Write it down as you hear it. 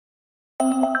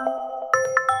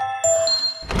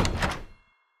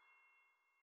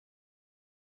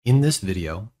In this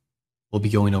video, we'll be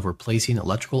going over placing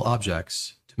electrical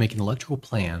objects to make an electrical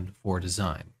plan for a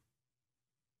design.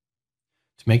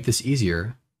 To make this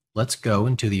easier, let's go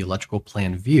into the electrical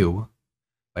plan view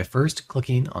by first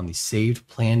clicking on the Saved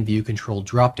Plan View Control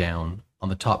dropdown on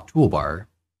the top toolbar,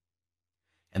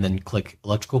 and then click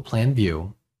Electrical Plan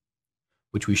View,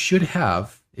 which we should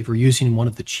have if we're using one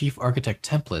of the Chief Architect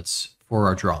templates for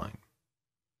our drawing.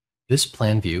 This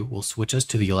plan view will switch us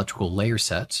to the electrical layer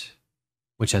set,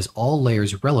 which has all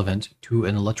layers relevant to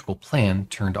an electrical plan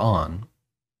turned on,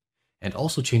 and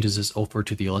also changes us over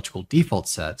to the electrical default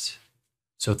set,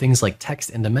 so things like text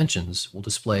and dimensions will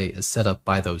display as set up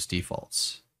by those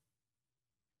defaults.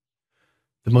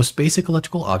 The most basic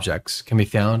electrical objects can be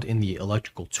found in the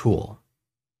Electrical tool.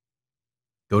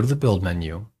 Go to the Build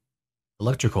menu,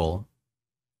 Electrical,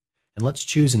 and let's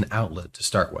choose an outlet to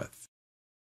start with.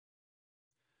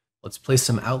 Let's place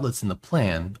some outlets in the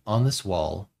plan on this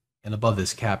wall and above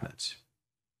this cabinet.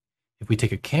 If we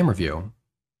take a camera view,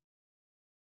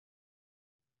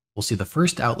 we'll see the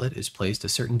first outlet is placed a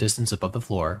certain distance above the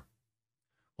floor,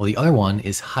 while the other one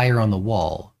is higher on the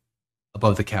wall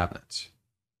above the cabinet.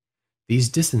 These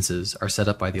distances are set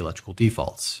up by the electrical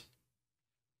defaults.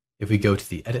 If we go to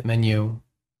the Edit menu,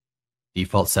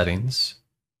 Default Settings,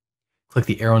 click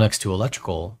the arrow next to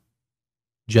Electrical,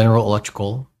 General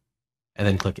Electrical, and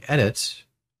then click Edit,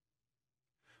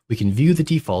 we can view the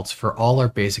defaults for all our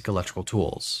basic electrical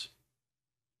tools.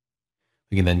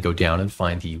 We can then go down and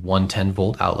find the 110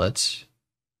 volt outlet,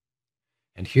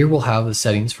 and here we'll have the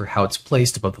settings for how it's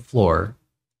placed above the floor,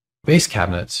 base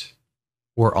cabinet,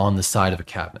 or on the side of a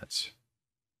cabinet.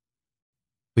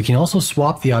 We can also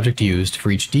swap the object used for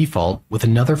each default with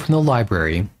another from the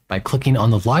library by clicking on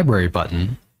the Library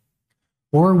button,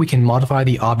 or we can modify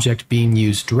the object being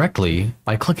used directly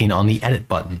by clicking on the Edit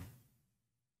button.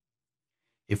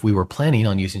 If we were planning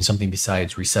on using something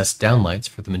besides recessed downlights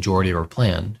for the majority of our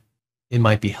plan, it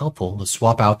might be helpful to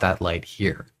swap out that light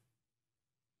here.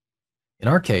 In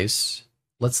our case,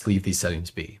 let's leave these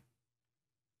settings be.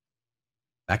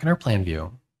 Back in our plan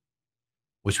view,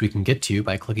 which we can get to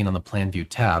by clicking on the Plan View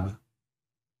tab,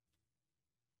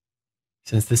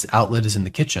 since this outlet is in the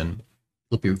kitchen, it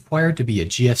will be required to be a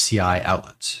GFCI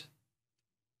outlet.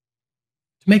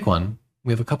 To make one,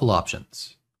 we have a couple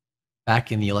options.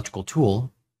 Back in the Electrical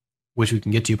tool, which we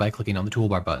can get to by clicking on the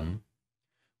Toolbar button,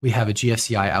 we have a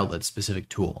GFCI outlet specific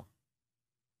tool.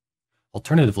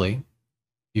 Alternatively, if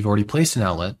you've already placed an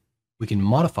outlet, we can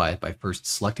modify it by first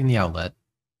selecting the outlet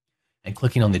and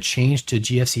clicking on the Change to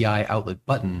GFCI Outlet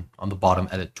button on the bottom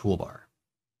Edit toolbar.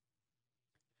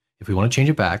 If we want to change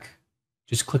it back,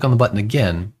 just click on the button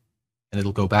again and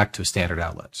it'll go back to a standard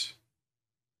outlet.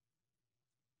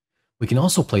 We can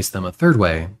also place them a third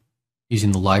way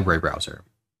using the Library browser.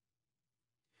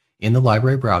 In the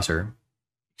Library browser,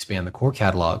 expand the core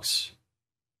catalogs,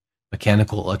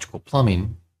 Mechanical, Electrical,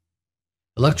 Plumbing,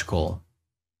 Electrical,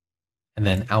 and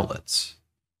then Outlets.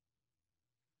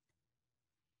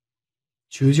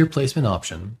 Choose your placement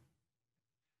option,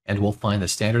 and we'll find the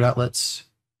standard outlets,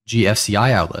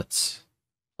 GFCI outlets,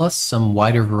 plus some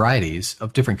wider varieties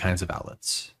of different kinds of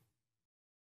outlets.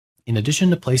 In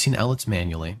addition to placing outlets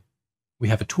manually, we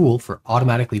have a tool for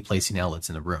automatically placing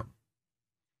outlets in a room.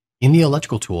 In the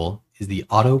Electrical tool is the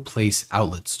Auto Place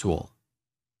Outlets tool.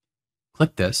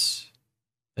 Click this,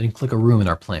 then click a room in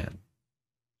our plan.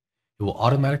 It will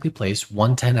automatically place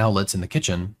 110 outlets in the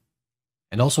kitchen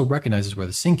and also recognizes where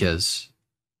the sink is,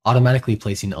 automatically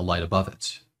placing a light above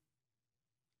it.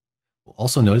 We'll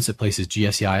also notice it places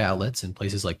GFCI outlets in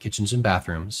places like kitchens and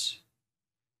bathrooms,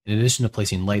 in addition to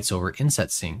placing lights over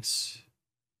inset sinks,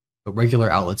 but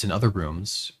regular outlets in other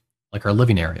rooms, like our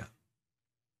living area.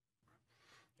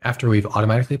 After we've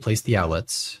automatically placed the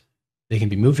outlets, they can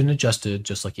be moved and adjusted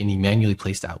just like any manually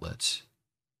placed outlet,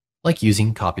 like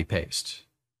using copy-paste.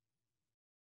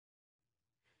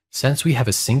 Since we have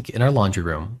a sink in our laundry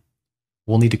room,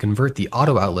 we'll need to convert the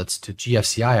auto outlets to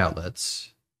GFCI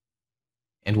outlets,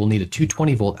 and we'll need a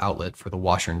 220 volt outlet for the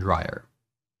washer and dryer.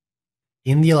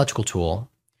 In the Electrical tool,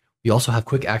 we also have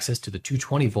quick access to the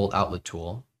 220 volt outlet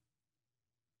tool,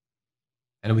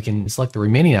 and we can select the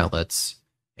remaining outlets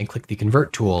and click the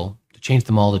Convert tool to change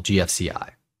them all to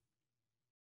GFCI.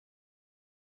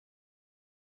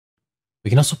 We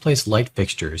can also place light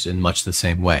fixtures in much the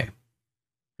same way.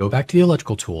 Go back to the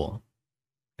Electrical tool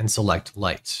and select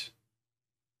Light.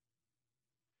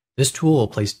 This tool will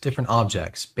place different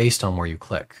objects based on where you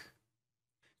click.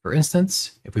 For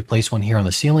instance, if we place one here on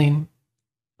the ceiling,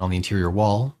 on the interior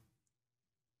wall,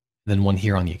 then one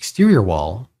here on the exterior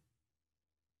wall,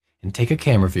 and take a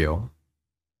camera view,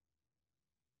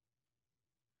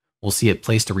 we'll see it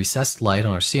placed a recessed light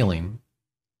on our ceiling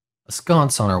a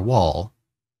sconce on our wall,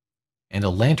 and a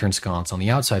lantern sconce on the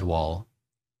outside wall,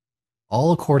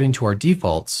 all according to our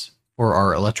defaults for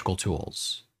our electrical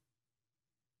tools.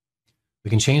 We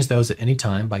can change those at any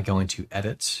time by going to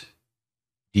Edit,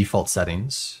 Default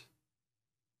Settings,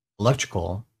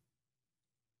 Electrical,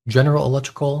 General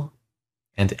Electrical,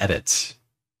 and Edit.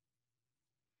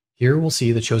 Here we'll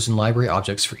see the chosen library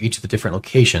objects for each of the different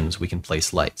locations we can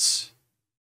place lights.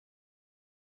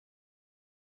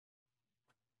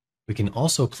 We can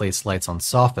also place lights on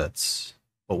soffits,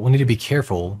 but we'll need to be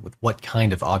careful with what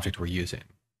kind of object we're using.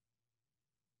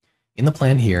 In the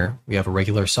plan here, we have a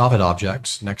regular soffit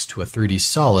object next to a 3D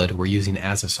solid we're using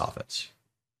as a soffit.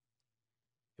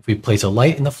 If we place a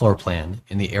light in the floor plan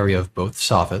in the area of both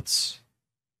soffits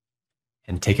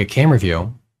and take a camera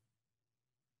view,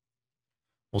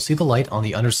 we'll see the light on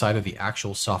the underside of the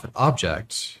actual soffit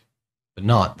object, but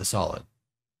not the solid.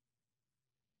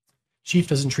 Chief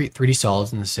doesn't treat 3D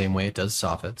solids in the same way it does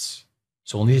soffits,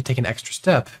 so we'll need to take an extra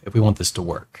step if we want this to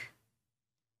work.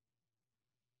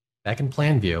 Back in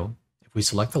plan view, if we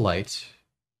select the light,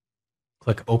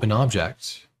 click Open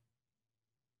Object,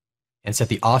 and set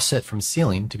the offset from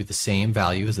ceiling to be the same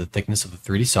value as the thickness of the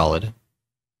 3D solid,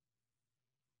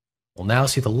 we'll now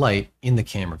see the light in the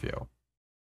camera view.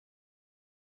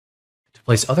 To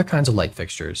place other kinds of light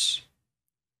fixtures,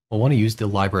 we'll want to use the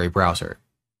library browser.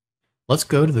 Let's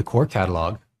go to the core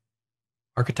catalog,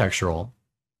 architectural,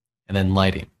 and then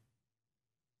lighting.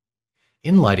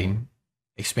 In lighting,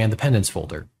 expand the pendants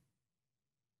folder.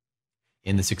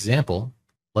 In this example,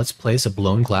 let's place a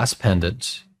blown glass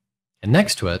pendant, and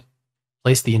next to it,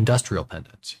 place the industrial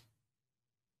pendant.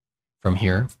 From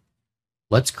here,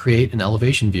 let's create an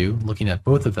elevation view looking at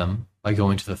both of them by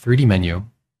going to the 3D menu,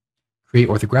 create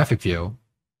orthographic view,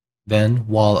 then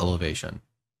wall elevation.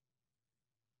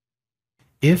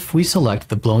 If we select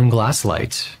the blown glass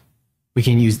light, we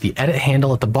can use the edit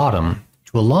handle at the bottom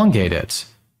to elongate it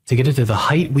to get it to the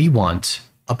height we want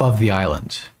above the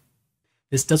island.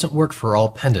 This doesn't work for all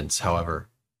pendants, however.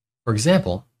 For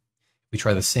example, if we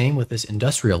try the same with this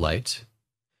industrial light,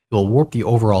 it will warp the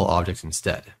overall object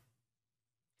instead.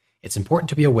 It's important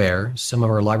to be aware some of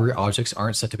our library objects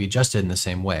aren't set to be adjusted in the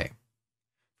same way.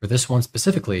 For this one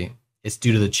specifically, it's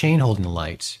due to the chain holding the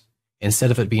light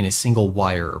instead of it being a single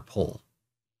wire or pole.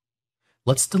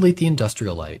 Let's delete the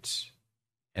industrial light,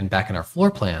 and back in our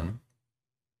floor plan,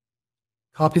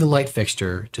 copy the light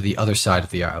fixture to the other side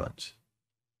of the island.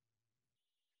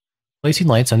 Placing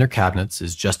lights under cabinets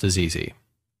is just as easy.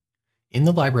 In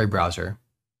the library browser,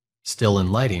 still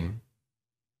in lighting,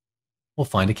 we'll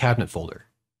find a cabinet folder.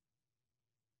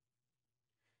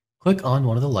 Click on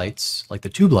one of the lights, like the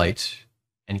tube light,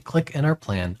 and click in our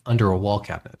plan under a wall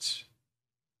cabinet.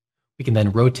 We can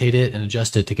then rotate it and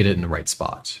adjust it to get it in the right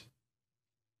spot.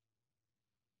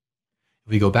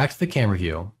 If we go back to the camera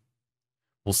view,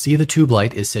 we'll see the tube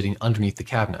light is sitting underneath the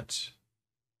cabinet.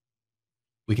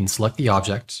 We can select the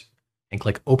object and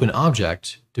click Open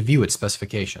Object to view its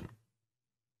specification.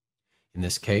 In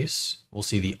this case, we'll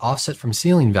see the offset from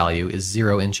ceiling value is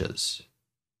 0 inches.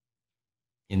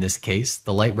 In this case,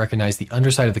 the light recognized the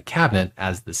underside of the cabinet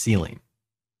as the ceiling.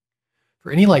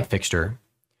 For any light fixture,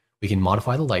 we can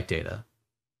modify the light data,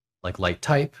 like light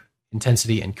type,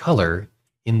 intensity, and color,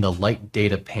 in the Light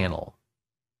Data panel.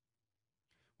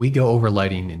 We go over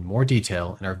lighting in more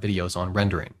detail in our videos on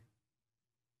rendering.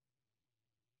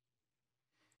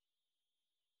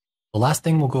 The last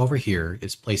thing we'll go over here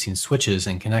is placing switches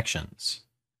and connections.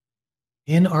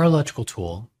 In our electrical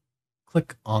tool,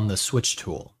 click on the switch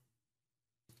tool.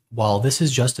 While this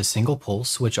is just a single pole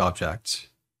switch object,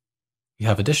 you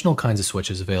have additional kinds of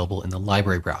switches available in the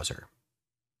library browser.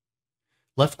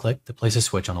 Left-click to place a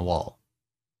switch on a wall.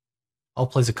 I'll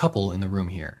place a couple in the room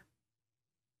here.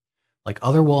 Like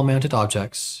other wall-mounted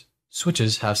objects,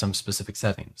 switches have some specific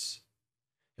settings.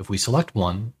 If we select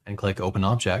one and click Open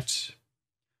Object,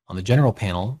 on the General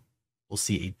panel, we'll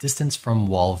see a distance from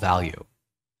wall value.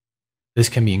 This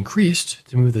can be increased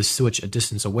to move the switch a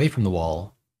distance away from the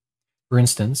wall. For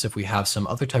instance, if we have some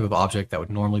other type of object that would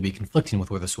normally be conflicting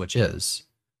with where the switch is,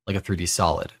 like a 3D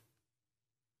solid.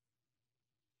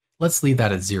 Let's leave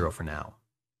that at 0 for now.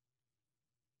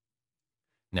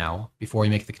 Now, before we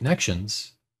make the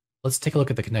connections, let's take a look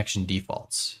at the connection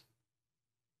defaults.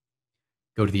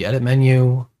 Go to the Edit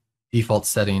menu, Default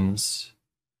Settings,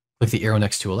 click the arrow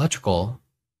next to Electrical,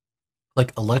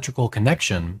 click Electrical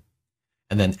Connection,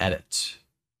 and then Edit.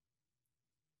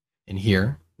 In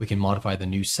here, we can modify the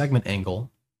new segment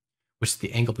angle, which is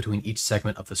the angle between each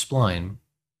segment of the spline,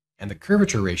 and the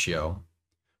curvature ratio,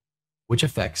 which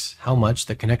affects how much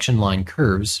the connection line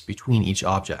curves between each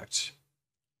object.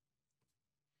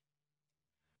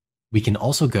 We can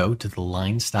also go to the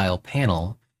line style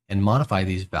panel and modify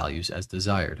these values as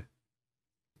desired.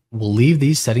 We'll leave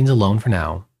these settings alone for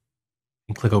now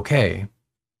and click OK,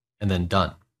 and then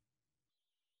Done.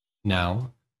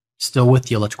 Now, still with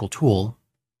the electrical tool,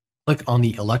 click on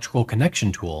the electrical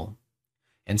connection tool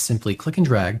and simply click and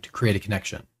drag to create a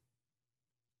connection.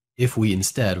 If we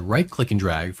instead right-click and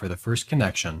drag for the first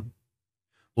connection,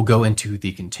 we'll go into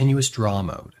the continuous draw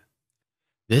mode.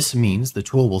 This means the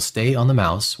tool will stay on the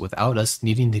mouse without us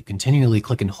needing to continually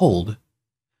click and hold,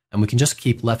 and we can just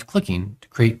keep left-clicking to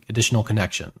create additional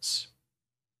connections.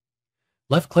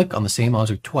 Left-click on the same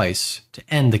object twice to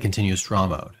end the continuous draw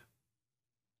mode.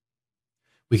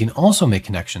 We can also make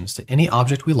connections to any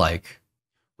object we like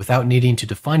without needing to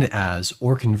define it as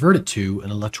or convert it to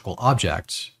an electrical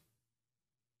object,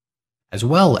 as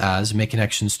well as make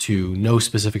connections to no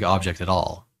specific object at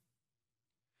all.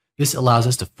 This allows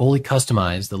us to fully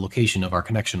customize the location of our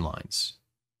connection lines.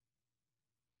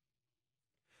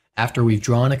 After we've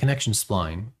drawn a connection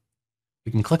spline,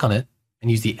 we can click on it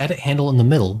and use the edit handle in the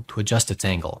middle to adjust its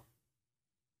angle.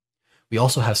 We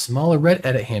also have smaller red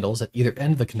edit handles at either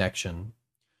end of the connection,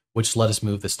 which let us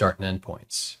move the start and end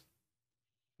points.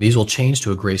 These will change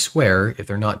to a gray square if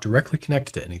they're not directly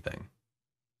connected to anything.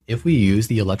 If we use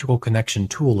the electrical connection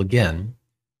tool again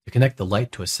to connect the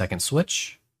light to a second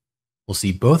switch, we'll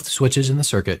see both switches in the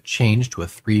circuit change to a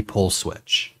 3-pole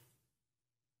switch.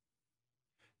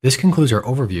 This concludes our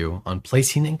overview on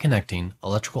placing and connecting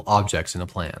electrical objects in a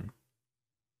plan.